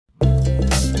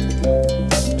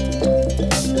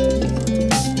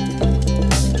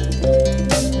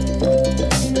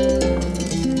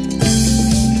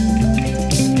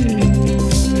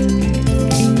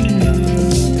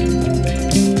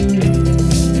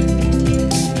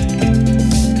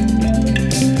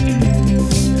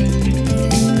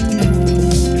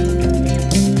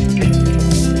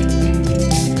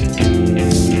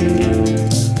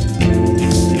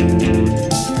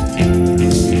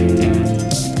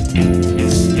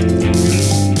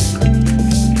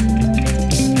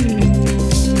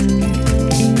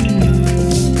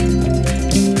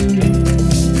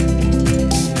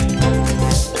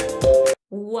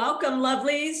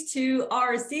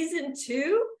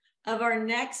of our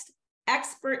next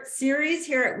expert series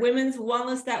here at Women's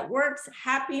Wellness That Works.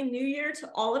 Happy New Year to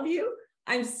all of you.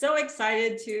 I'm so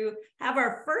excited to have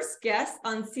our first guest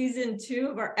on season 2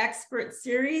 of our expert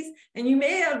series. And you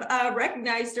may have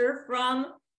recognized her from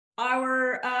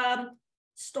our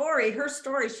sharing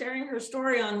her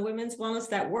story on Women's Wellness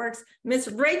That Works. Miss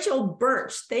Rachel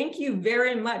Burch, thank you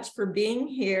very much for being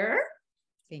here.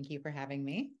 Thank you for having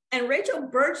me. And Rachel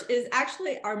Burch is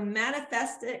actually our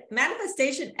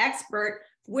manifestation expert,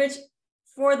 which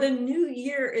for the new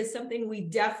year is something we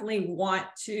definitely want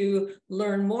to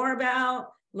learn more about,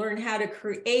 learn how to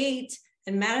create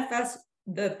and manifest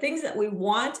the things that we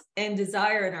want and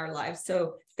desire in our lives.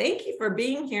 So thank you for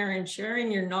being here and sharing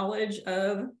your knowledge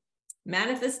of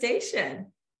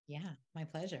manifestation. Yeah, my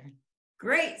pleasure.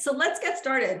 Great. So let's get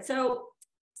started. So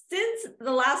since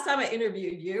the last time I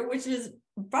interviewed you, which is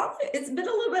probably, it's been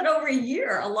a little bit over a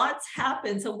year, a lot's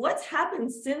happened. So what's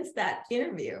happened since that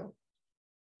interview?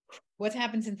 What's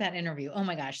happened since that interview? Oh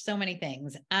my gosh, so many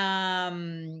things.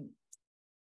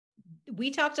 We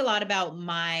talked a lot about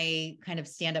my kind of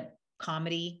stand-up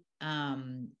comedy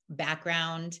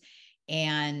background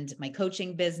and my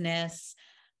coaching business.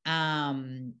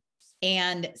 And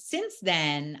since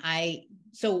then,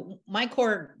 so my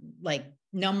core, like,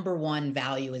 number one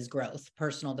value is growth,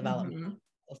 personal development.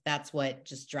 Mm-hmm. That's what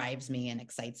just drives me and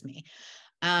excites me.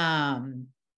 And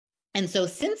so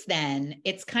since then,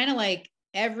 it's kind of like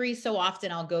every so often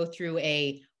I'll go through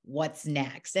a what's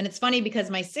next. And it's funny because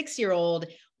my 6-year-old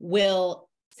will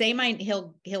say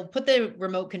he'll put the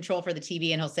remote control for the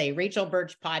TV and he'll say Rachel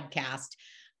Burch podcast,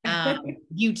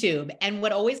 YouTube. And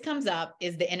what always comes up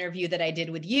is the interview that I did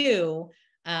with you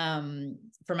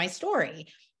for my story.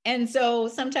 And so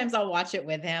sometimes I'll watch it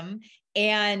with him.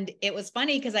 And it was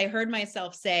funny because I heard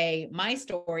myself say my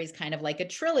story is kind of like a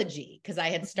trilogy, because I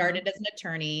had started as an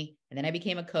attorney and then I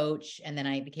became a coach and then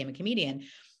I became a comedian.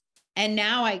 And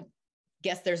now I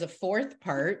guess there's a fourth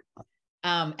part,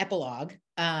 epilogue.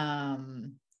 I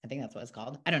think that's what it's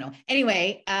called. I don't know.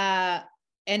 Anyway, and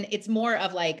it's more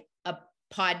of like a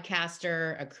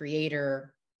podcaster, a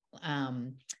creator,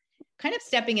 kind of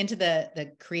stepping into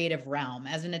the creative realm.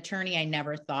 As an attorney, I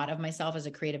never thought of myself as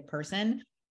a creative person.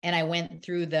 And I went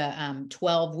through the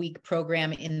 12-week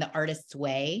program in The Artist's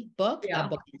Way book, a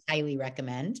book I highly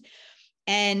recommend.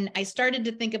 And I started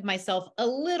to think of myself a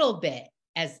little bit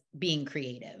as being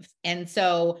creative. And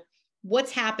so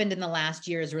what's happened in the last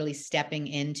year is really stepping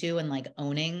into and like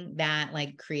owning that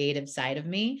like creative side of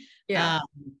me. Yeah.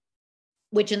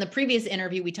 Which in the previous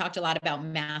interview, we talked a lot about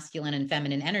masculine and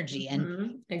feminine energy,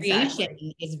 and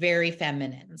creation is very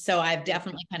feminine. So I've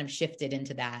definitely kind of shifted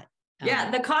into that.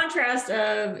 Yeah. The contrast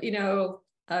of,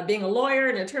 being a lawyer,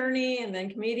 an attorney, and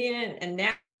then comedian, and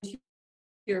now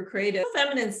your creative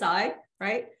feminine side,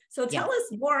 right? So tell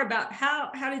us more about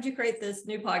how did you create this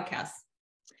new podcast?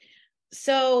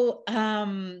 So,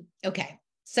 okay.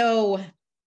 So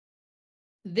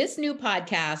this new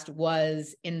podcast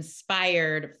was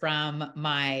inspired from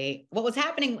what was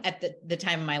happening at the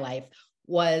time of my life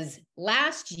was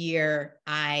last year,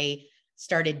 I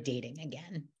started dating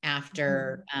again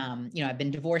after, I've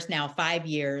been divorced now 5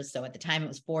 years. So at the time it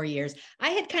was 4 years. I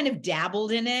had kind of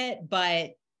dabbled in it,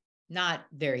 but not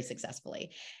very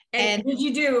successfully. And did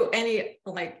you do any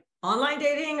like online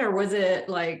dating, or was it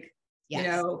like,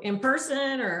 in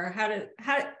person, or how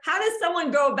does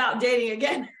someone go about dating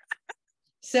again?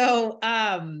 So,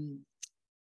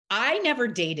 I never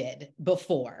dated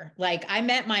before. Like, I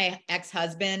met my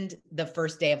ex-husband the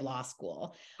first day of law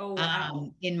school. Oh, wow.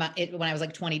 When I was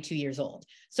like 22 years old.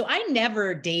 So I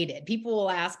never dated. People will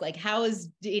ask like, how is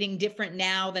dating different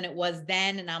now than it was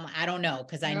then? And I don't know,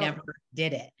 because I never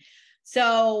did it.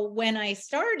 So when I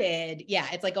started,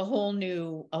 it's like a whole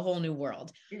new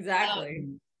world. Exactly.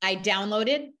 I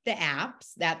downloaded the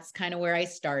apps. That's kind of where I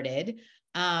started.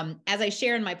 As I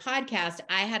share in my podcast,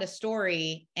 I had a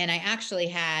story, and I actually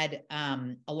had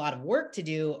a lot of work to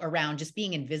do around just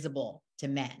being invisible to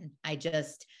men. I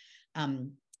just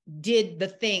did the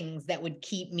things that would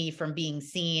keep me from being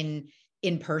seen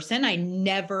in person. I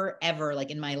never, ever, like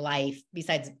in my life,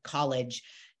 besides college,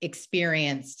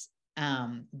 experienced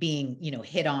being,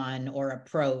 hit on or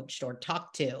approached or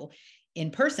talked to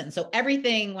in person. So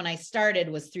everything when I started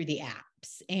was through the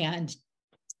apps, and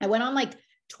I went on like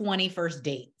 20 first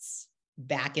dates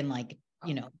back in like,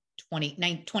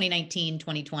 2019,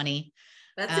 2020.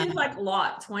 That seems like a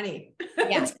lot, 20.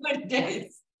 Yeah. 20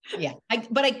 days. Yeah.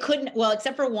 But I couldn't, well,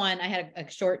 except for one, I had a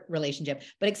short relationship,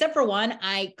 but except for one,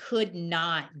 I could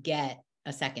not get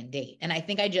a second date. And I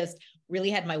think I just really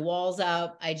had my walls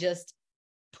up. I just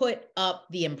put up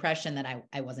the impression that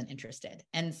I wasn't interested.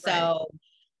 And so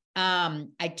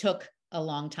I took a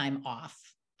long time off,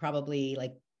 probably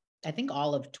like, I think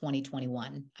all of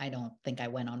 2021. I don't think I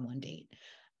went on one date.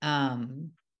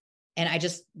 And I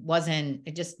just wasn't,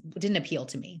 it just didn't appeal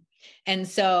to me. And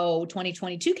so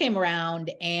 2022 came around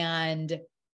and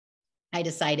I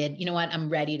decided, you know what, I'm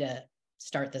ready to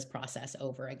start this process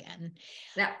over again.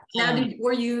 Now,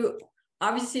 were you,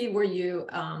 I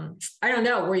don't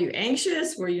know, were you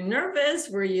anxious? Were you nervous?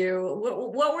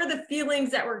 What were the feelings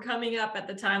that were coming up at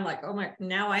the time? Like, oh my,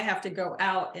 now I have to go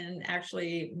out and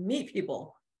actually meet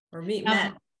people or meet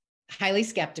men. Highly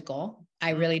skeptical.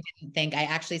 I really didn't think. I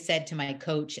actually said to my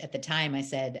coach at the time, I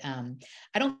said,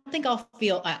 I don't think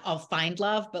I'll find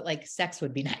love, but like sex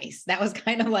would be nice. That was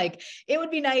kind of like, it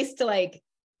would be nice to like,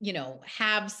 you know,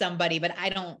 have somebody, but I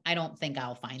don't think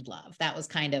I'll find love. That was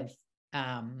kind of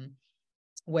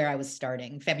where I was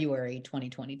starting, February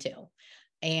 2022.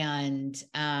 And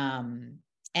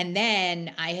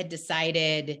then I had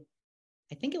decided,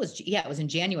 I think it was in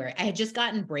January. I had just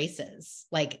gotten braces,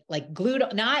 like glued,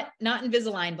 not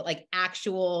Invisalign, but like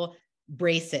actual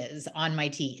braces on my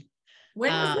teeth. When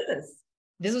was this?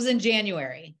 This was in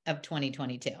January of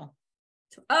 2022.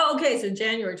 Oh, okay. So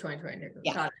January 2022.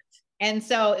 Yeah. Got it. And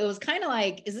so it was kind of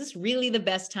like, is this really the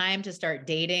best time to start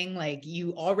dating? Like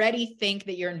you already think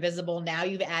that you're invisible. Now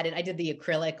you've added, I did the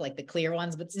acrylic, like the clear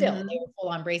ones, but still they were full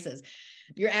on braces.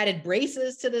 You're added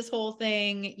braces to this whole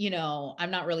thing. You know, I'm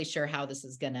not really sure how this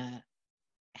is going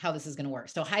to work.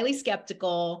 So highly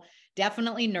skeptical,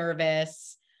 definitely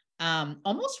nervous,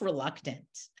 almost reluctant.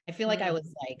 I feel like I was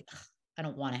like, I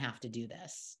don't want to have to do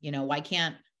this. You know, why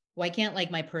can't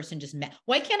like my person just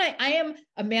why can't I am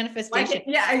a manifestation.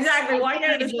 Yeah, exactly. Why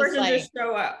can't this person just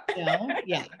show up? You know?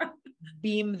 Yeah.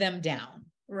 Beam them down.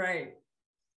 Right.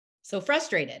 So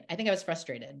frustrated. I think I was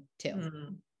frustrated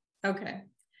too. Okay.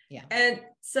 Yeah. And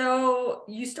so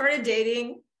you started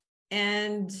dating,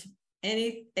 and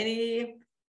anything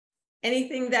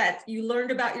that you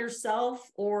learned about yourself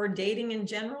or dating in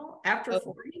general after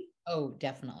 40? Oh,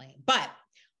 definitely. But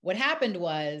what happened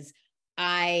was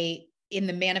in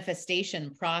the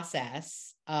manifestation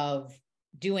process of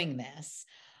doing this,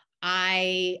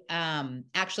 I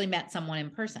actually met someone in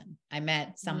person. I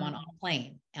met someone on a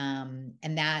plane.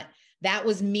 And that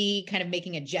was me kind of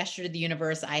making a gesture to the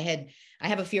universe. I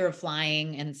have a fear of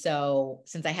flying. And so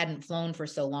since I hadn't flown for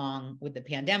so long with the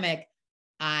pandemic,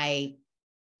 I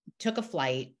took a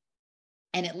flight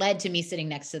and it led to me sitting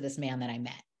next to this man that I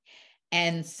met.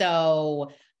 And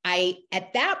so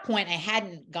at that point, I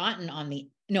hadn't gotten on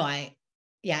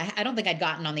I don't think I'd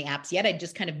gotten on the apps yet. I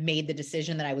just kind of made the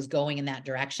decision that I was going in that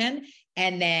direction.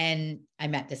 And then I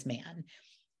met this man.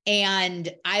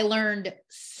 And I learned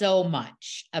so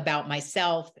much about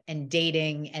myself and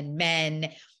dating and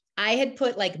men. I had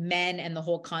put like men and the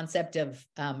whole concept of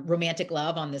romantic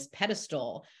love on this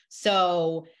pedestal.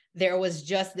 So there was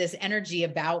just this energy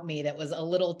about me that was a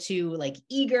little too like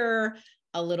eager,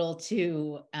 a little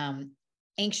too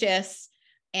anxious.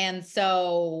 And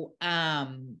so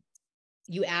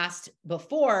you asked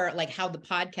before, like how the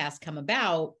podcast come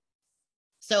about.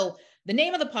 So the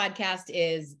name of the podcast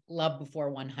is Love Before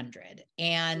 100.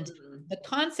 And the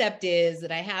concept is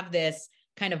that I have this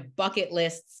kind of bucket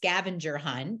list scavenger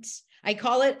hunt. I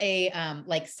call it a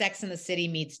like Sex and the City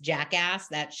meets Jackass,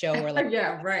 that show where like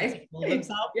yeah, right.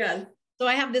 Yeah. So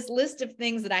I have this list of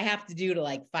things that I have to do to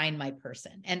like find my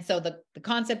person. And so the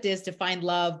concept is to find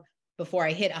love before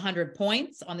I hit 100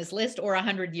 points on this list or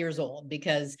 100 years old,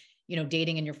 because you know,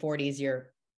 dating in your 40s,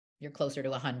 you're closer to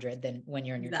 100 than when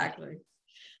you're in your 20s.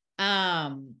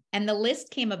 And the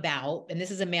list came about, and this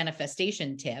is a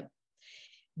manifestation tip,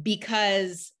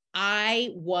 because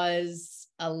I was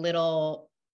a little,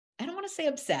 I don't want to say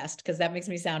obsessed because that makes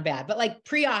me sound bad, but like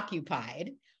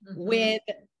preoccupied with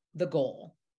the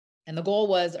goal. And the goal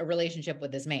was a relationship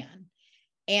with this man.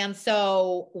 And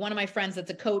so one of my friends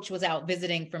that's a coach was out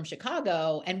visiting from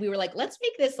Chicago, and we were like, let's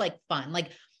make this like fun. Like,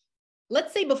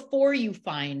 let's say before you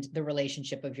find the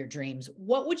relationship of your dreams,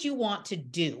 what would you want to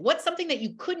do? What's something that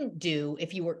you couldn't do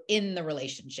if you were in the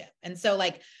relationship? And so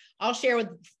like, I'll share with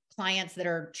clients that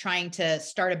are trying to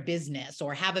start a business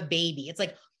or have a baby. It's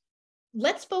like,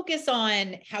 let's focus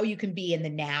on how you can be in the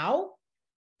now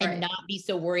and not be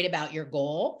so worried about your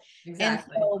goal.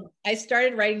 Exactly. And so I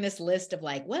started writing this list of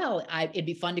like, well, it'd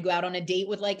be fun to go out on a date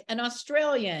with like an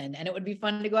Australian, and it would be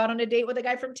fun to go out on a date with a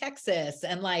guy from Texas,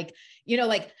 and like, you know,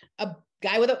 like a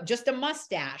guy with just a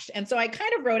mustache. And so I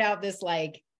kind of wrote out this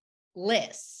like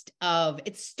list of,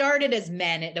 it started as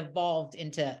men, it evolved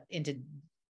into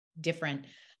different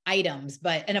items,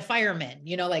 and a fireman,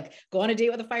 you know, like go on a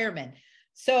date with a fireman.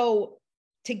 So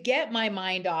to get my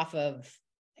mind off of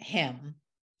him,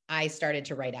 I started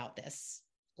to write out this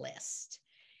list.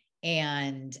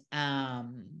 And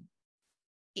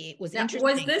it was Now,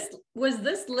 interesting. was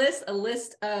this list a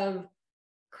list of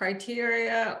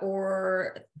criteria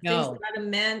or things No, about a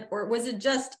man, or was it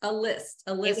just a list?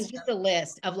 it was just a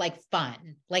list of like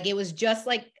fun. Like it was just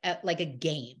like a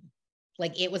game.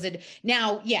 Like it was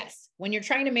now, yes, when you're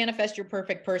trying to manifest your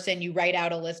perfect person, you write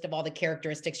out a list of all the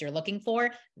characteristics you're looking for.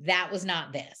 That was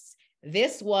not this.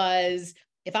 This was,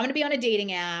 if I'm going to be on a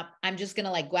dating app, I'm just going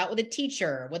to like go out with a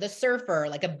teacher, with a surfer,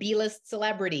 like a B-list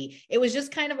celebrity. It was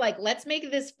just kind of like, let's make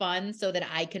this fun so that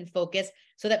I can focus,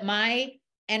 so that my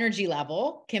energy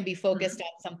level can be focused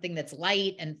on something that's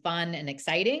light and fun and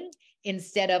exciting,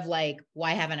 instead of like,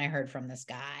 why haven't I heard from this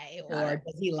guy? Or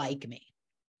does he like me?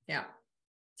 Yeah.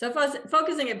 So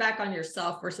focusing it back on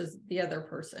yourself versus the other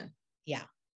person. Yeah.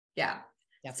 Yeah.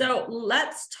 Definitely. So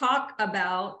let's talk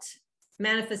about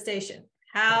manifestation.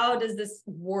 How does this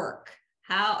work?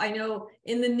 How, I know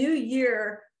in the new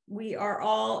year, we are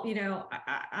all, you know,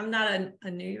 I'm not a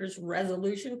New Year's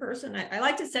resolution person. I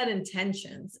like to set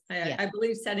intentions. I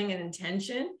believe setting an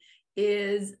intention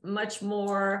is much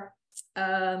more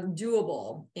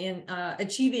doable in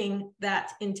achieving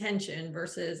that intention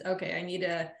versus, okay, I need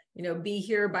to, you know, be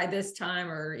here by this time,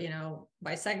 or, you know,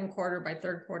 by second quarter, by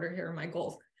third quarter, here are my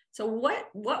goals. So what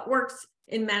works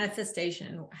in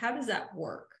manifestation? How does that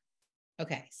work?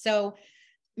 Okay. So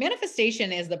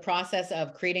manifestation is the process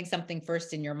of creating something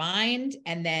first in your mind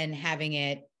and then having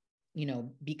it, you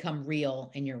know, become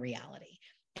real in your reality.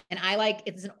 And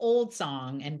it's an old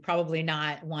song and probably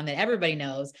not one that everybody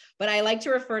knows, but I like to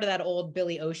refer to that old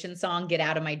Billy Ocean song, Get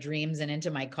Out of My Dreams and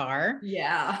Into My Car.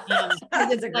 Yeah.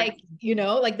 It's like, you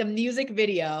know, like the music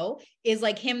video is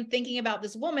like him thinking about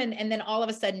this woman, and then all of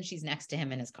a sudden she's next to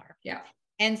him in his car. Yeah.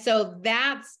 And so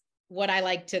that's what I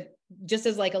like to, just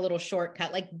as like a little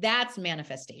shortcut, like that's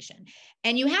manifestation.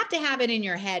 And you have to have it in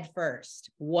your head first,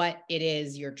 what it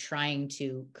is you're trying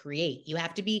to create. You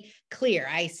have to be clear.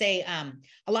 I say,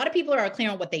 a lot of people are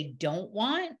clear on what they don't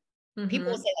want.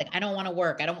 People will say like, I don't want to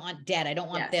work. I don't want debt. I don't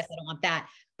want this. I don't want that.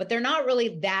 But they're not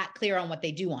really that clear on what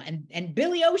they do want. And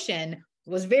Billy Ocean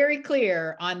was very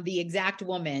clear on the exact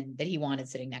woman that he wanted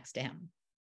sitting next to him.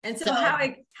 And so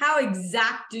how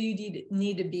exact do you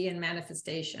need to be in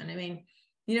manifestation? I mean,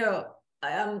 you know,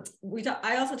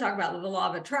 I also talk about the law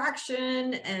of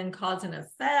attraction and cause and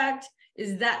effect.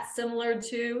 Is that similar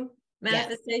to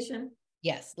manifestation?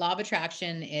 Yes. Law of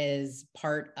attraction is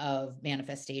part of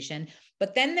manifestation.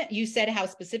 But then you said, how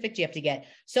specific do you have to get?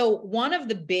 So one of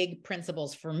the big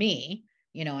principles for me,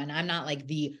 you know, and I'm not like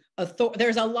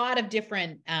there's a lot of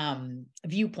different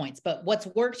viewpoints, but what's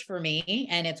worked for me,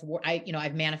 and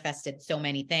I've manifested so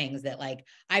many things that like,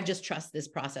 I've just trust this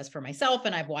process for myself,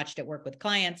 and I've watched it work with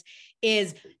clients,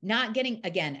 is not getting,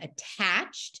 again,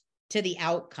 attached to the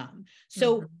outcome.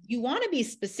 So you want to be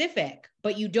specific,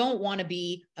 but you don't want to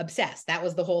be obsessed. That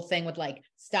was the whole thing with like,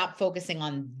 stop focusing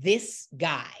on this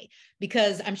guy,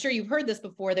 because I'm sure you've heard this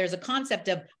before. There's a concept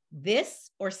of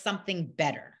this or something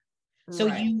better. So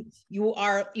you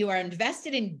are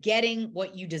invested in getting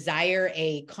what you desire,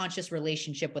 a conscious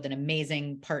relationship with an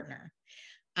amazing partner.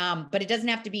 But it doesn't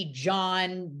have to be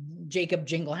John Jacob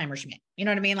Jingleheimer Schmidt. You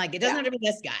know what I mean? Like, it doesn't have to be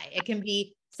this guy. It can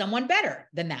be someone better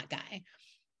than that guy.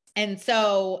 And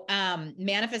so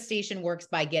manifestation works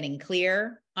by getting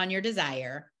clear on your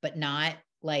desire, but not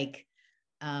like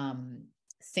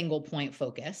single point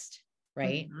focused,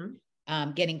 right?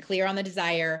 Getting clear on the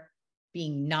desire,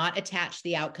 being not attached to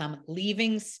the outcome,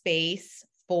 leaving space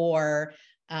for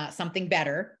something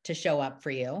better to show up for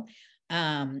you.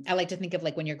 I like to think of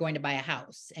like when you're going to buy a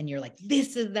house and you're like,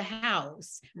 this is the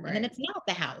house. Right. And then it's not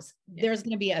the house. Yeah. There's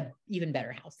going to be an even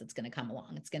better house that's going to come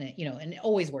along. It's going to, you know, and it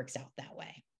always works out that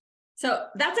way. So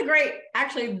that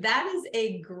is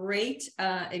a great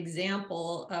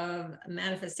example of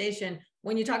manifestation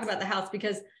when you talk about the house,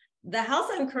 because the house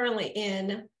I'm currently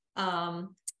in,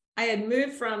 I had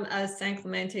moved from San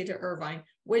Clemente to Irvine,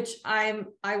 which I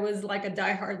was like a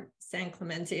diehard San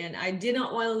Clemente, and I did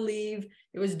not want to leave.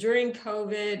 It was during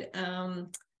COVID.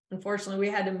 Unfortunately, we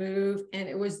had to move, and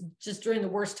it was just during the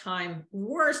worst time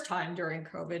during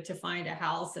COVID to find a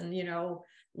house and, you know,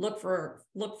 look for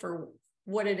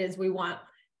what it is we want.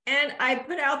 And I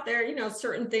put out there, you know,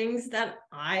 certain things that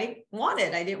I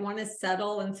wanted. I didn't want to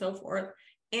settle and so forth.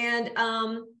 And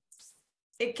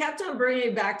it kept on bringing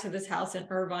me back to this house in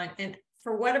Irvine. And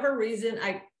for whatever reason,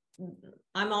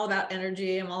 I'm all about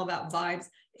energy. I'm all about vibes.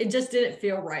 It just didn't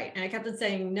feel right. And I kept on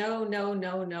saying, no, no,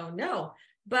 no, no, no.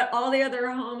 But all the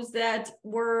other homes that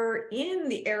were in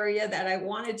the area that I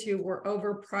wanted to were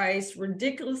overpriced,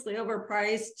 ridiculously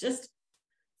overpriced, just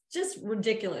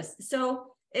ridiculous. So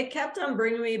it kept on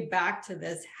bringing me back to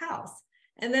this house.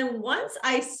 And then once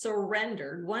I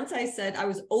surrendered, once I said I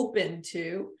was open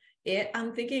to it,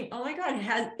 I'm thinking, oh my God,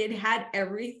 it had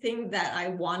everything that I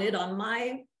wanted on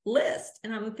my list.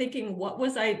 And I'm thinking, what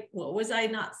was I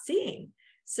not seeing?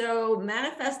 So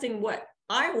manifesting what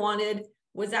I wanted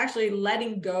was actually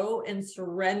letting go and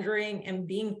surrendering and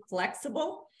being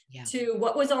flexible to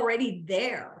what was already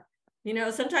there. You know,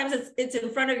 sometimes it's in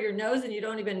front of your nose and you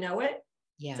don't even know it.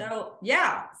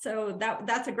 Yeah. So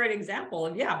that's a great example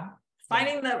of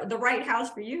finding the right house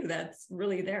for you that's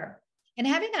really there. And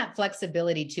having that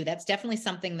flexibility too, that's definitely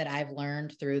something that I've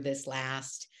learned through this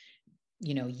last,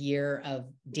 year of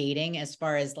dating, as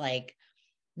far as like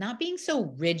not being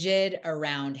so rigid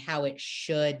around how it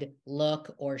should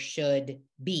look or should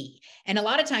be. And a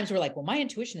lot of times we're like, well, my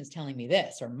intuition is telling me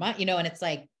this, or and it's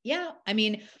like, I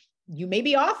mean, you may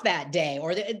be off that day,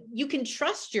 or you can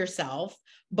trust yourself,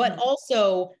 but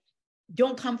also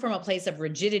don't come from a place of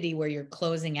rigidity where you're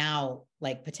closing out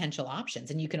like potential options.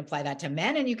 And you can apply that to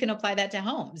men and you can apply that to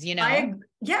homes, I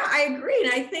agree.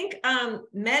 And I think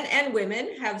men and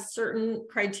women have certain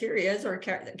criterias or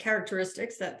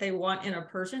characteristics that they want in a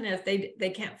person. And if they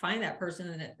can't find that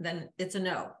person, then it's a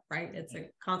no, right? It's a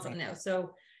constant no. So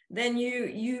then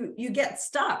you get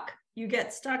stuck. You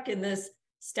get stuck in this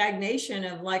stagnation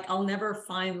of like, I'll never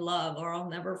find love, or I'll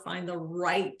never find the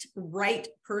right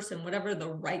person, whatever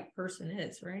the right person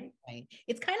is, right? Right.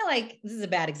 It's kind of like, this is a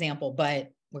bad example,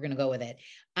 but we're going to go with it.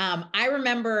 I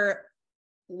remember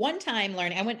one time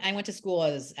learning, I went to school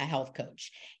as a health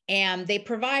coach, and they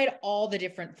provide all the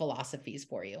different philosophies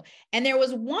for you. And there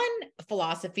was one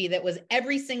philosophy that was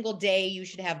every single day you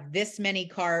should have this many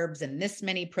carbs and this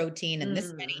many protein and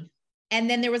this many. And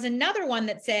then there was another one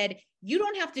that said, you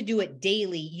don't have to do it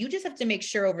daily. You just have to make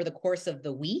sure over the course of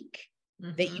the week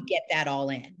that you get that all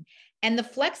in. And the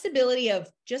flexibility of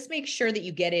just make sure that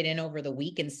you get it in over the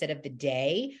week instead of the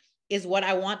day is what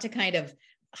I want to kind of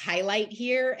highlight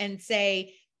here and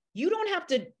say, you don't have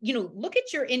to, look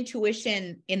at your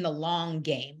intuition in the long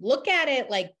game. Look at it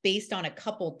like based on a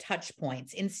couple touch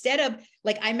points, instead of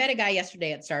like, I met a guy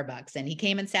yesterday at Starbucks, and he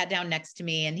came and sat down next to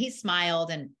me, and he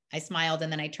smiled, and I smiled.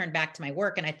 And then I turned back to my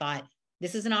work, and I thought,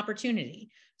 this is an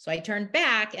opportunity. So I turned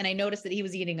back and I noticed that he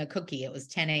was eating a cookie. It was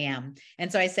 10 a.m.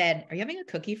 And so I said, are you having a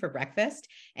cookie for breakfast?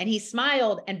 And he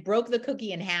smiled and broke the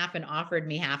cookie in half and offered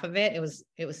me half of it. It was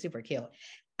super cute.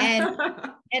 And,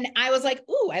 and I was like,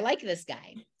 ooh, I like this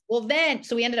guy. Well,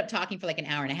 so we ended up talking for like an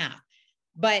hour and a half,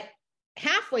 but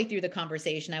halfway through the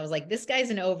conversation, I was like, this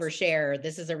guy's an overshare.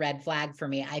 This is a red flag for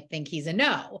me. I think he's a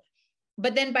no.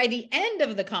 But then by the end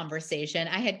of the conversation,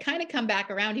 I had kind of come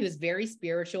back around. He was very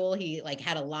spiritual. He like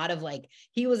had a lot of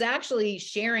he was actually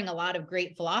sharing a lot of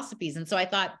great philosophies. And so I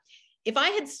thought, if I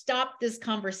had stopped this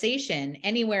conversation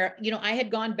anywhere, I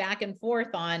had gone back and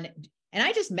forth on, and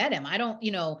I just met him. I don't,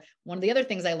 one of the other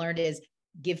things I learned is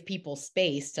give people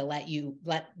space to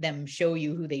let them show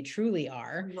you who they truly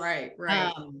are. Right.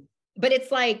 But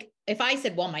it's like, if I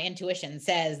said, well, my intuition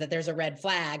says that there's a red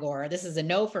flag, or this is a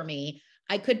no for me,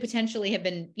 I could potentially have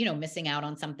been, missing out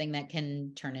on something that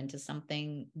can turn into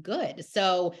something good.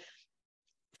 So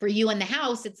for you in the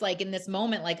house, it's like in this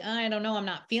moment, like, I don't know, I'm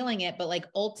not feeling it, but like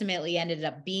ultimately ended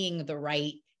up being the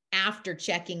right, after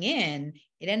checking in,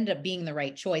 it ended up being the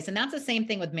right choice. And that's the same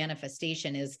thing with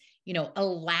manifestation is,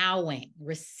 allowing,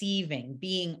 receiving,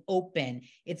 being open.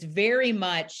 It's very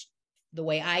much the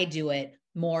way I do it,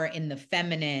 more in the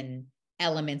feminine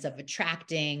elements of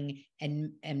attracting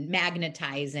and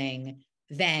magnetizing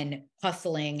than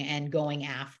hustling and going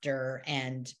after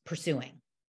and pursuing.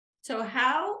 So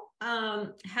how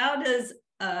does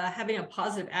having a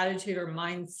positive attitude or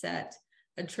mindset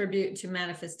attribute to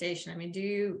manifestation? I mean, do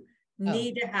you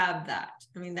need to have that?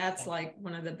 I mean, that's like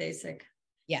one of the basic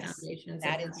foundations.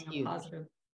 That is huge. Positive.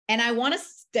 And I want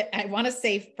to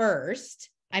say first,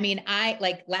 I mean,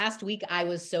 last week I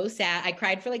was so sad. I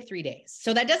cried for like 3 days.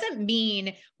 So that doesn't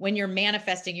mean when you're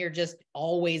manifesting, you're just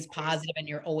always positive and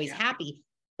you're always happy.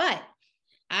 But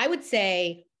I would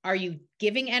say, are you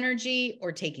giving energy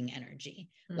or taking energy?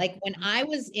 Like when I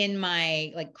was in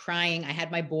my crying, I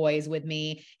had my boys with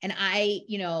me, and I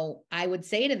would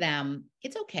say to them,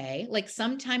 it's okay. Like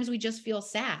sometimes we just feel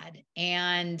sad.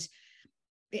 And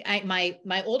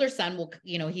my older son will,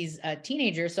 he's a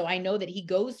teenager. So I know that he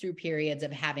goes through periods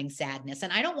of having sadness,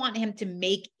 and I don't want him to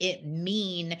make it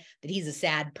mean that he's a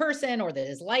sad person or that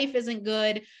his life isn't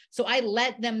good. So I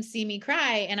let them see me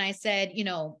cry. And I said,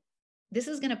 this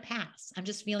is going to pass. I'm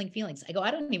just feeling feelings. I go,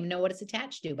 I don't even know what it's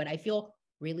attached to, but I feel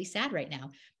really sad right now.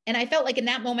 And I felt like in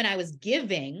that moment, I was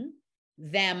giving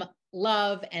them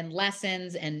love and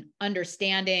lessons and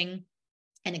understanding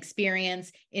and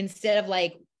experience, instead of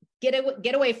like,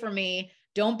 get away from me.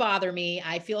 don't bother me.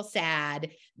 I feel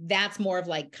sad. That's more of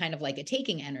like, kind of like a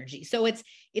taking energy. So it's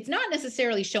not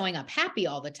necessarily showing up happy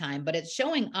all the time, but it's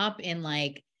showing up in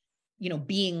like, you know,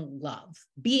 being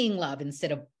love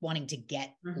instead of wanting to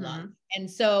get love. And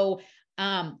so,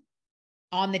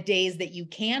 on the days that you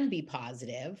can be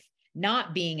positive,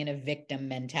 not being in a victim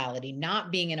mentality, not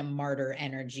being in a martyr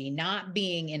energy, not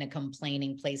being in a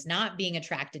complaining place, not being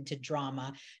attracted to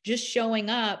drama, just showing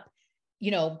up,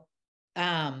 you know,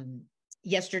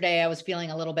 yesterday I was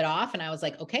feeling a little bit off and I was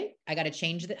like, okay, I got to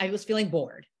change that. I was feeling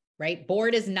bored, right?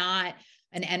 Bored is not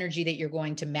an energy that you're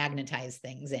going to magnetize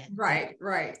things in. Right,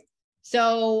 right.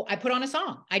 So I put on a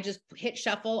song. I just hit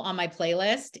shuffle on my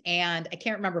playlist and I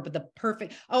can't remember, but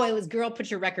it was Girl,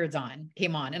 Put Your Records On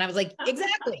came on. And I was like,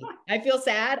 exactly. I feel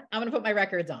sad. I'm going to put my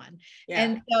records on. Yeah.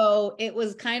 And so it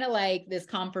was kind of like this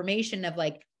confirmation of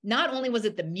like, not only was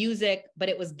it the music, but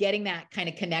it was getting that kind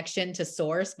of connection to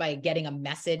source by getting a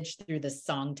message through the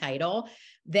song title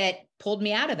that pulled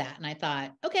me out of that. And I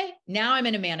thought, okay, now I'm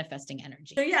in a manifesting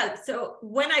energy. So yeah. So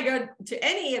when I go to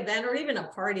any event or even a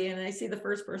party and I see the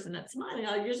first person that's smiling,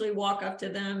 I'll usually walk up to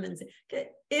them and say,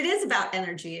 it is about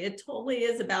energy. It totally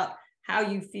is about how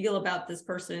you feel about this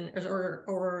person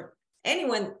or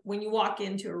anyone when you walk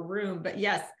into a room. But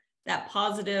yes, that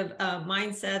positive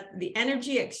mindset, the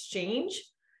energy exchange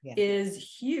is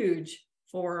huge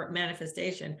for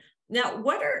manifestation. Now,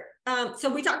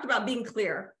 so we talked about being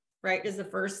clear, right, is the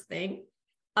first thing.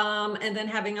 And then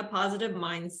having a positive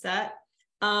mindset.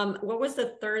 What was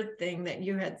the third thing that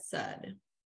you had said?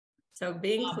 So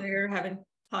being clear, having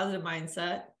positive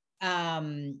mindset.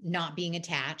 Not being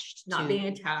attached.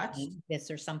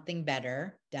 This or something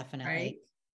better, definitely. Right.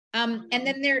 And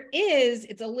then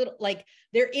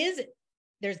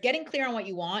there's getting clear on what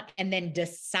you want and then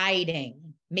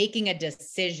making a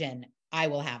decision. I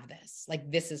will have this,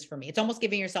 like, this is for me. It's almost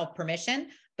giving yourself permission,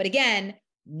 but again,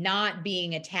 not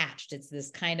being attached. It's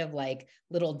this kind of like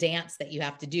little dance that you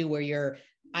have to do where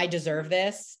I deserve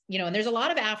this, you know, and there's a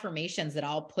lot of affirmations that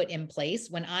I'll put in place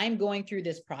when I'm going through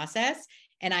this process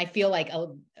and I feel like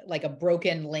a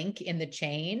broken link in the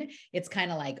chain. It's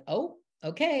kind of like, oh,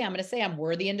 okay, I'm going to say I'm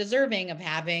worthy and deserving of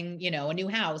having, you know, a new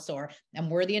house, or I'm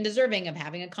worthy and deserving of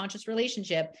having a conscious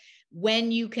relationship,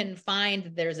 when you can find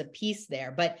that there's a piece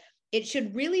there. But it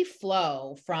should really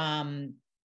flow from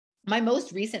my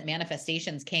most recent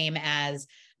manifestations came as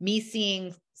me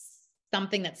seeing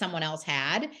something that someone else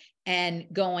had and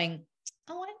going,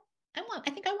 oh, I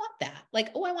think I want that. Like,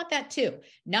 oh, I want that too.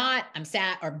 Not I'm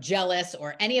sad or jealous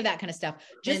or any of that kind of stuff.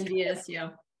 Just envious,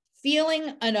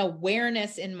 feeling an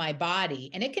awareness in my body,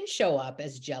 and it can show up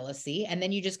as jealousy. And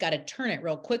then you just got to turn it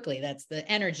real quickly. That's the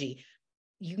energy.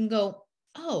 You can go,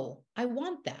 oh, I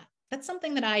want that. That's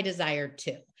something that I desire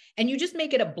too. And you just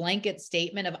make it a blanket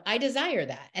statement of, I desire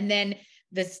that. And then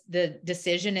the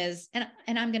decision is, and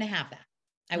I'm going to have that.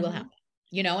 I will have that,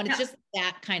 you know, and it's just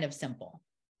that kind of simple.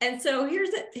 And so here's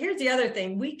the other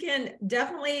thing. We can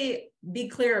definitely be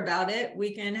clear about it.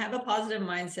 We can have a positive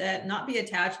mindset, not be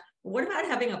attached. What about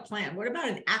having a plan? What about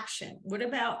an action? What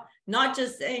about not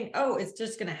just saying, oh, it's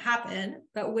just going to happen,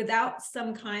 but without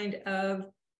some kind of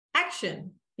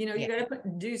action? You know, you got to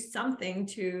do something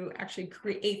to actually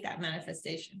create that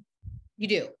manifestation. You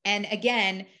do. And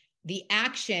again, the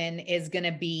action is going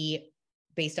to be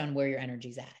based on where your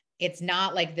energy's at. It's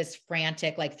not like this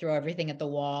frantic, like throw everything at the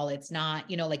wall. It's not,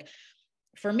 you know, like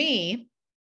for me,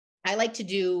 I like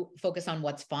to focus on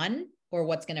what's fun or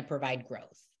what's going to provide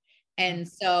growth. And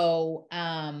so,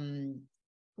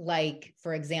 like,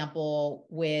 for example,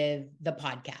 with the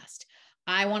podcast,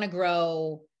 I want to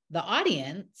grow the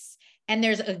audience. And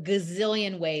there's a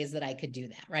gazillion ways that I could do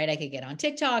that, right? I could get on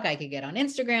TikTok, I could get on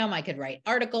Instagram, I could write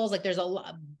articles. Like there's a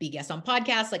lot, be guest on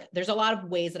podcasts. Like there's a lot of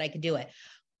ways that I could do it,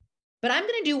 but I'm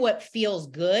going to do what feels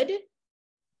good.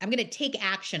 I'm going to take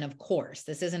action. Of course,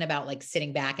 this isn't about like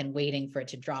sitting back and waiting for it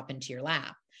to drop into your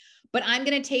lap, but I'm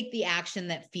going to take the action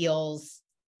that feels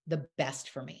the best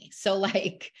for me. So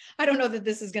like, I don't know that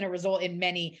this is going to result in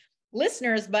many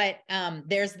listeners, but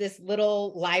there's this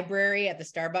little library at the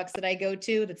Starbucks that I go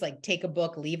to that's like, take a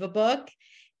book, leave a book.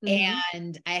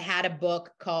 And I had a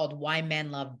book called Why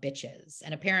Men Love Bitches.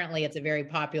 And apparently it's a very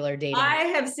popular dating. I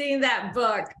have seen that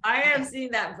book.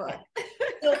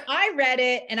 So I read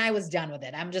it and I was done with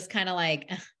it. I'm just kind of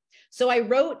like, so I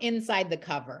wrote inside the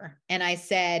cover and I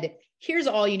said, here's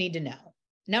all you need to know.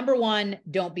 Number one,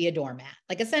 don't be a doormat.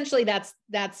 Like essentially that's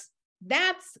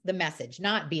the message,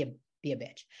 not be a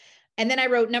bitch. And then I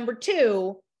wrote number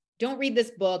two, don't read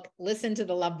this book, listen to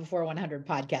the Love Before 100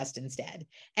 podcast instead.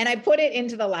 And I put it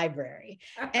into the library.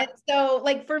 And so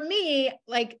like, for me,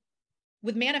 like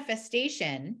with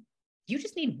manifestation, you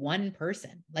just need one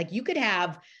person. Like you could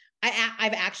have,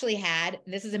 I've actually had,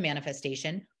 this is a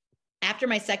manifestation. After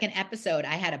my second episode,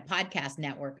 I had a podcast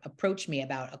network approach me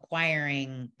about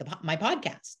acquiring my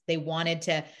podcast. They wanted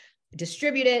to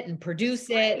distribute it and produce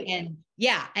it. And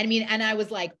yeah, I mean, and I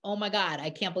was like, oh my God, I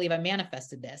can't believe I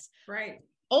manifested this. Right.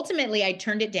 Ultimately, I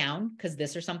turned it down because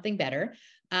this or something better.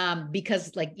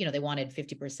 Because like, they wanted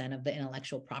 50% of the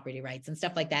intellectual property rights and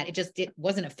stuff like that. It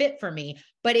wasn't a fit for me,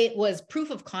 but it was proof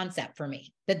of concept for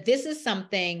me that this is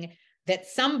something that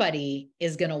somebody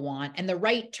is going to want and the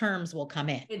right terms will come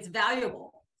in. It's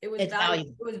valuable. It was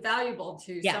valuable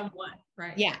to someone.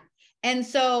 Right. Yeah. And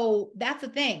so that's the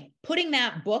thing. Putting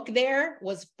that book there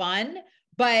was fun,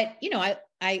 but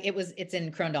it's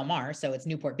in Corona del Mar, so it's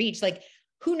Newport Beach. Like,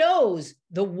 who knows,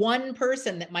 the one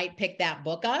person that might pick that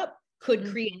book up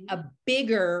could create a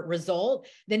bigger result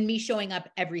than me showing up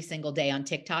every single day on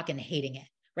TikTok and hating it,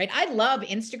 right? I love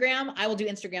Instagram. I will do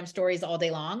Instagram stories all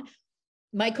day long.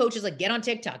 My coach is like, get on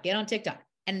TikTok.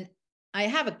 And I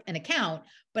have an account,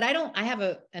 but I have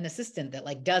an assistant that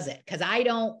like does it because I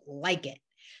don't like it.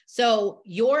 So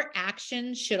your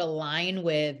actions should align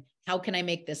with, how can I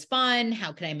make this fun?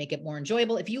 How can I make it more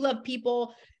enjoyable? If you love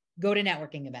people, go to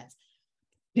networking events.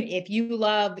 If you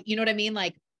love, you know what I mean?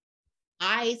 Like,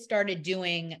 I started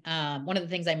doing, one of the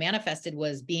things I manifested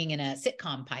was being in a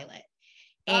sitcom pilot.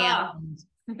 And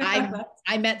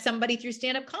I met somebody through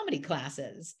stand-up comedy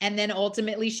classes. And then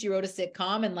ultimately she wrote a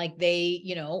sitcom and like they,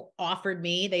 offered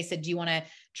me, they said, do you want to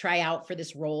try out for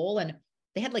this role? And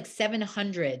they had like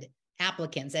 700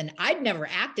 applicants and I'd never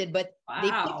acted, but they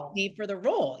picked me for the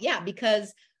role. Yeah.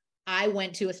 Because I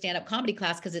went to a stand-up comedy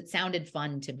class because it sounded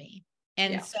fun to me.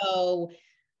 And so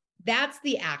that's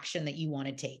the action that you want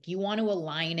to take. You want to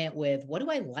align it with, what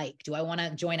do I like? Do I want to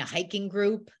join a hiking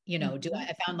group?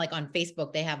 I found like on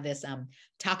Facebook, they have this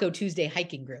Taco Tuesday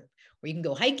hiking group where you can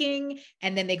go hiking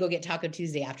and then they go get Taco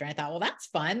Tuesday after. And I thought, well, that's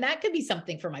fun. That could be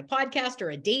something for my podcast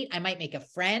or a date. I might make a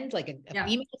friend, like a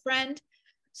female friend.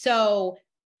 So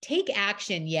take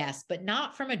action, yes, but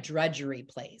not from a drudgery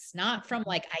place, not from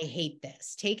like, I hate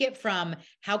this. Take it from,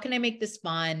 how can I make this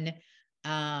fun? What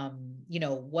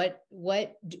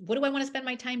do I want to spend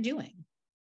my time doing?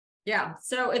 Yeah.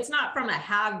 So it's not from a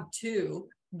have to,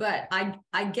 but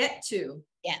I get to.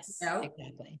 Yes,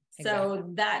 exactly. So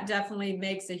that definitely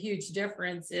makes a huge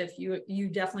difference if you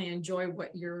definitely enjoy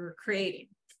what you're creating.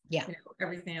 Yeah.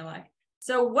 Everything I like.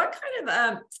 So what kind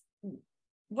of,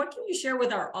 what can you share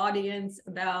with our audience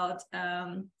about,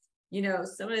 some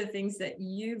of the things that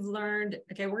you've learned?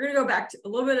 Okay, we're going to go back to a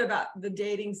little bit about the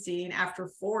dating scene after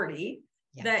 40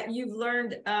 that you've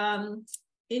learned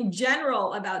in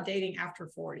general about dating after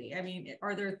 40. I mean,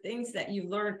 are there things that you've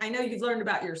learned? I know you've learned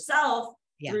about yourself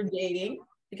through dating,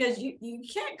 because you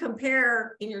can't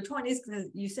compare in your 20s, because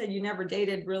you said you never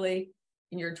dated really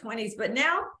in your 20s. But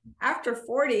now after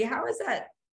 40, how is that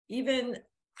even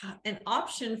an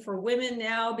option for women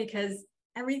now? Because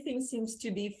everything seems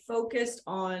to be focused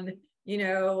on,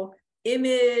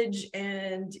 image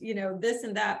and, this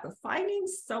and that, but finding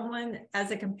someone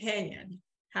as a companion,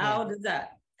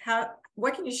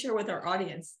 what can you share with our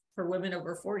audience for women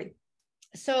over 40?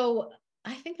 So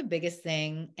I think the biggest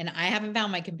thing, and I haven't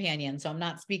found my companion, so I'm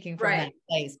not speaking from that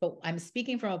place, but I'm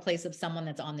speaking from a place of someone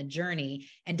that's on the journey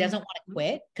and doesn't want to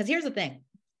quit. Because here's the thing.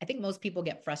 I think most people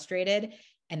get frustrated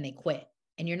and they quit.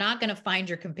 And you're not going to find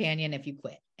your companion if you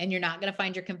quit. And you're not going to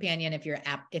find your companion if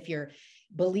your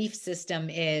belief system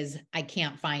is, I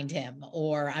can't find him,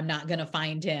 or I'm not going to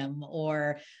find him,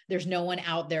 or there's no one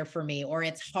out there for me, or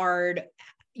it's hard,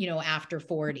 after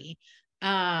 40.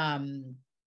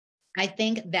 I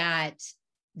think that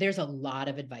there's a lot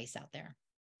of advice out there,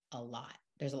 a lot.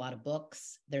 There's a lot of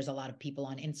books. There's a lot of people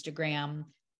on Instagram.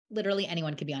 Literally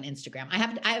anyone could be on Instagram.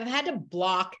 I've had to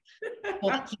block people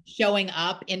that keep showing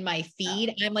up in my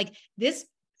feed. I'm like, this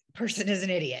person is an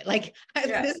idiot. Like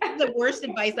this is the worst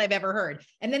advice I've ever heard.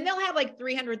 And then they'll have like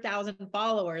 300,000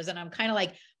 followers. And I'm kind of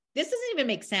like, this doesn't even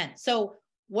make sense. So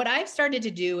what I've started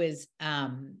to do is,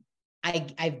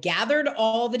 I've gathered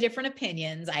all the different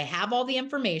opinions. I have all the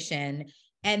information.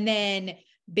 And then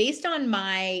based on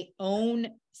my own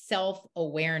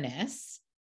self-awareness,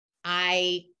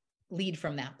 I lead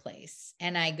from that place.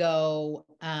 And I go,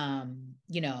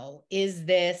 is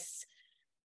this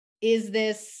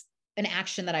an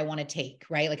action that I want to take,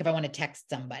 right? Like if I want to text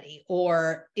somebody,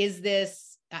 or is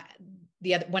this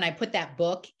when I put that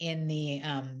book in the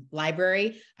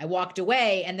library, I walked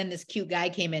away, and then this cute guy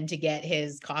came in to get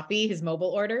his coffee, his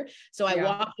mobile order. So I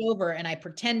walked over and I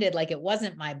pretended like it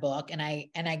wasn't my book. And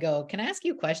I go, can I ask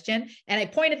you a question? And I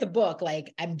point at the book,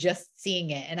 like I'm just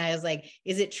seeing it. And I was like,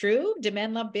 is it true? Do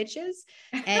men love bitches?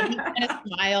 And he kind of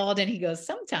smiled and he goes,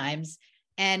 sometimes.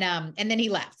 And then he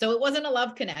left. So it wasn't a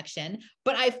love connection,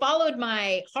 but I followed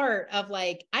my heart of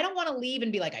like, I don't want to leave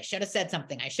and be like, I should have said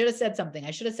something. I should have said something.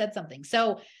 I should have said something.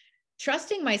 So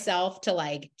trusting myself to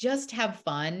like, just have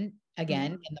fun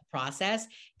again in the process.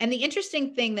 And the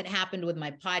interesting thing that happened with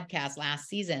my podcast last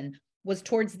season was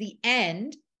towards the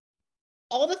end,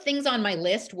 all the things on my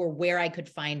list were where I could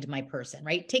find my person,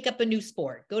 right? Take up a new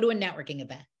sport, go to a networking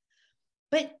event.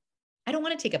 But I don't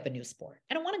want to take up a new sport.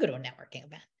 I don't want to go to a networking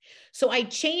event. So I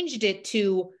changed it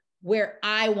to where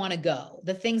I want to go,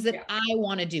 the things that I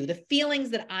want to do, the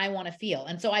feelings that I want to feel.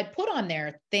 And so I put on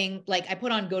there like I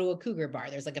put on go to a cougar bar.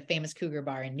 There's like a famous cougar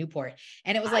bar in Newport.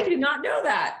 And it was like, I did not know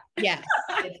that. Yes.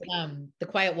 It's The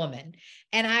Quiet Woman.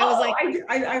 And I was like,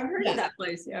 I've heard of that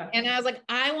place. Yeah. And I was like,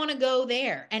 I want to go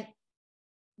there. And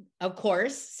of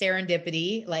course,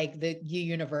 serendipity, like the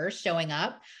universe showing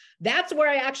up. That's where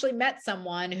I actually met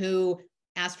someone who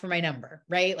asked for my number,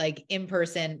 right? Like in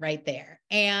person right there.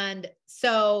 And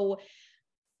so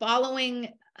following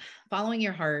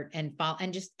your heart and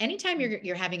just anytime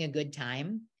you're having a good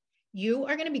time, you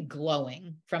are going to be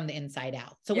glowing from the inside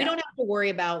out. So we don't have to worry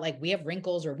about like we have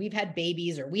wrinkles or we've had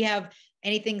babies or we have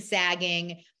anything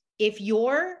sagging. If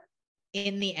you're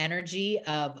in the energy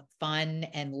of fun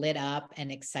and lit up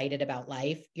and excited about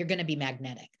life, you're going to be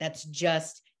magnetic. That's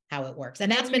just how it works. And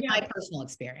that's been my personal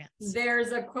experience.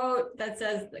 There's a quote that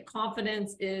says that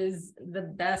confidence is the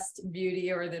best beauty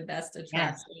or the best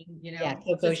attraction, you know.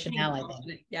 Coco Chanel, I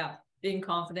think. Yeah. Being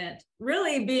confident,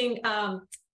 really being,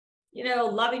 you know,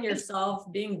 loving yourself,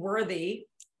 being worthy,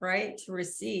 right, to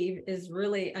receive is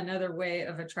really another way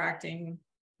of attracting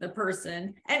the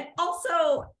person. And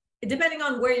also, depending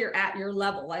on where you're at, your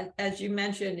level, as you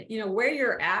mentioned, you know, where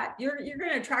you're at, you're going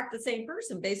to attract the same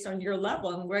person based on your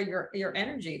level and where your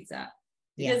energy is at.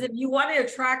 Because if you want to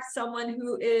attract someone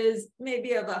who is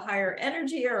maybe of a higher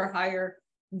energy or a higher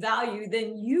value,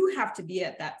 then you have to be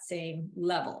at that same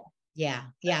level. Yeah.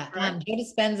 Joe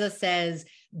Dispenza says,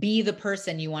 be the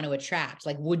person you want to attract.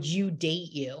 Like, would you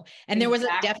date you? And there was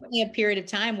definitely a period of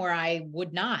time where I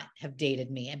would not have dated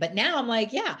me. But now I'm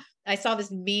like, I saw this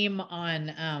meme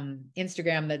on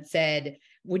Instagram that said,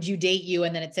 would you date you?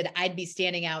 And then it said, I'd be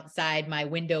standing outside my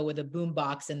window with a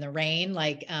boombox in the rain,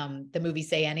 like the movie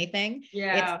Say Anything.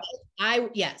 Yeah. I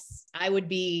would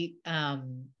be,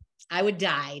 I would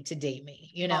die to date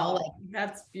me, you know, like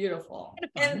that's beautiful.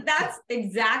 And that's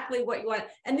exactly what you want.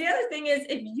 And the other thing is,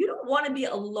 if you don't want to be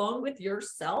alone with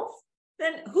yourself,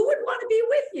 then who would want to be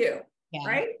with you? Yeah.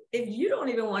 Right? If you don't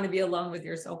even want to be alone with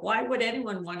yourself, why would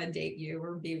anyone want to date you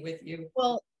or be with you?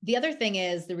 Well, the other thing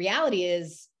is, the reality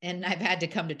is, and I've had to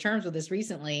come to terms with this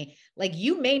recently, like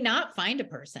you may not find a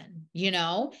person, you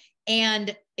know,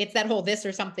 and it's that whole this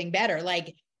or something better.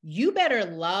 Like you better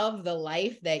love the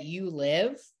life that you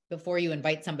live before you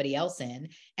invite somebody else in.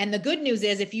 And the good news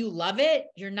is, if you love it,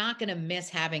 you're not going to miss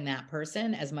having that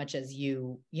person as much as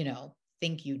you know,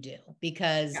 think you do.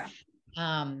 Because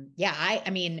I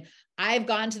mean, I've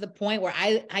gotten to the point where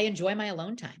I enjoy my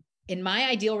alone time. In my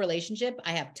ideal relationship,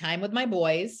 I have time with my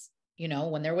boys, you know,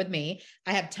 when they're with me,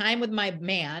 I have time with my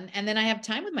man, and then I have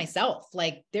time with myself.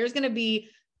 Like there's going to be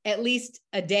at least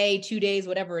a day, 2 days,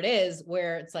 whatever it is,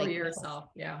 where it's like, yourself.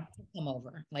 Yeah. Come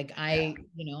over. Like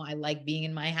you know, I like being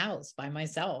in my house by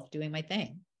myself, doing my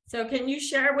thing. So can you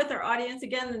share with our audience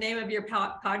again, the name of your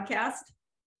podcast?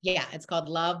 Yeah, it's called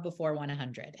Love Before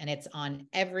 100, and it's on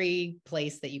every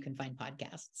place that you can find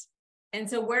podcasts. And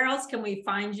so where else can we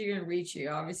find you and reach you?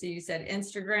 Obviously you said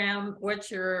Instagram. What's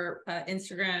your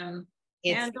Instagram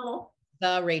handle?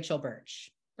 The Rachel Burch.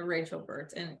 The Rachel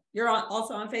Burch. And you're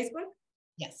also on Facebook?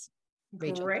 Yes.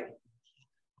 Rachel. Great.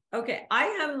 Okay.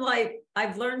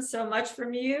 I've learned so much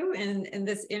from you in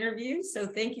this interview. So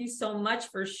thank you so much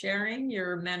for sharing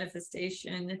your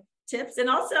manifestation tips, and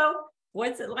also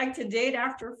what's it like to date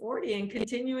after 40 and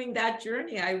continuing that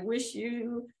journey. I wish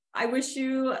you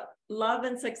love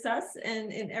and success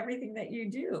in everything that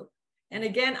you do. And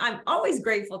again, I'm always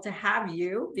grateful to have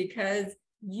you because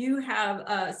you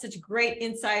have such great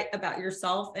insight about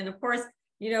yourself. And of course,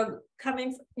 you know,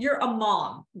 you're a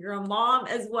mom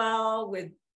as well with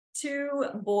 2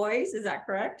 boys. Is that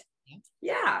correct?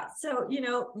 Yeah. So, you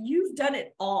know, you've done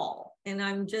it all. And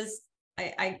I'm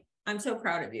so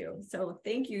proud of you. So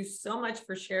thank you so much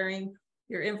for sharing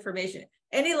your information.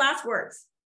 Any last words?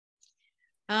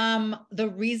 The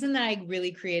reason that I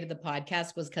really created the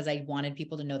podcast was because I wanted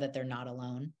people to know that they're not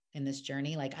alone in this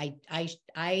journey. Like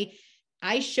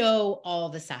I show all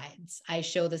the sides. I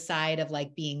show the side of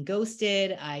like being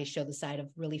ghosted. I show the side of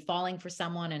really falling for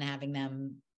someone and having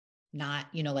them not,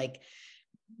 like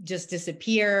just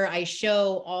disappear. I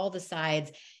show all the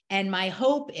sides. And my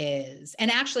hope is,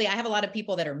 and actually I have a lot of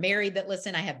people that are married that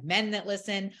listen. I have men that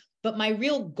listen, but my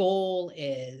real goal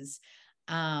is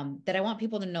that I want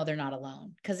people to know they're not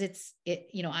alone. Cause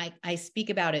I speak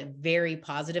about it very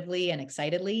positively and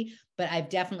excitedly, but I've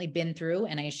definitely been through,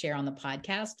 and I share on the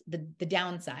podcast, the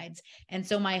downsides. And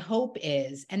so my hope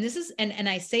is, and this is, and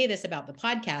I say this about the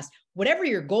podcast, whatever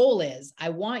your goal is, I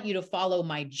want you to follow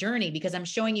my journey because I'm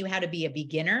showing you how to be a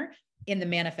beginner in the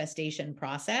manifestation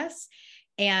process.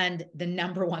 And the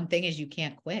number one thing is you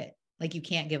can't quit. Like you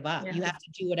can't give up. Yeah. You have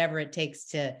to do whatever it takes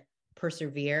to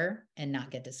persevere and not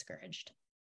get discouraged.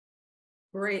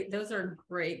 Great. Those are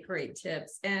great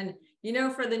tips. And,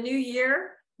 for the new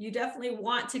year, you definitely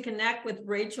want to connect with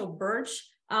Rachel Burch.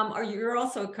 Are you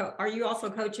also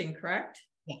coaching, correct?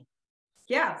 Yeah.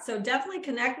 Yeah. So definitely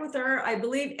connect with her. I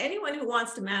believe anyone who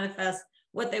wants to manifest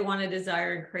what they want to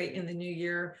desire and create in the new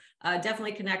year,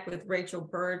 definitely connect with Rachel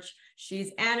Burch.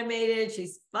 She's animated.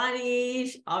 She's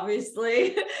funny.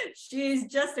 Obviously, she's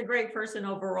just a great person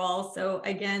overall. So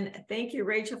again, thank you,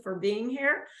 Rachel, for being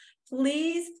here.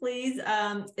 Please,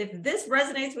 if this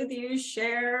resonates with you,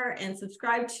 share and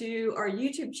subscribe to our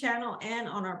YouTube channel and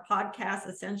on our podcast,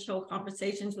 Essential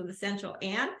Conversations with Essential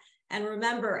Ann. And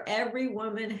remember, every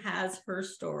woman has her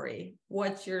story.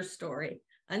 What's your story?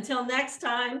 Until next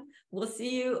time, we'll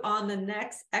see you on the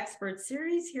next expert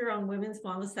series here on Women's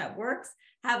Wellness That Works.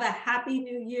 Have a happy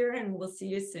new year, and we'll see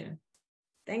you soon.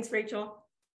 Thanks, Rachel.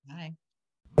 Bye.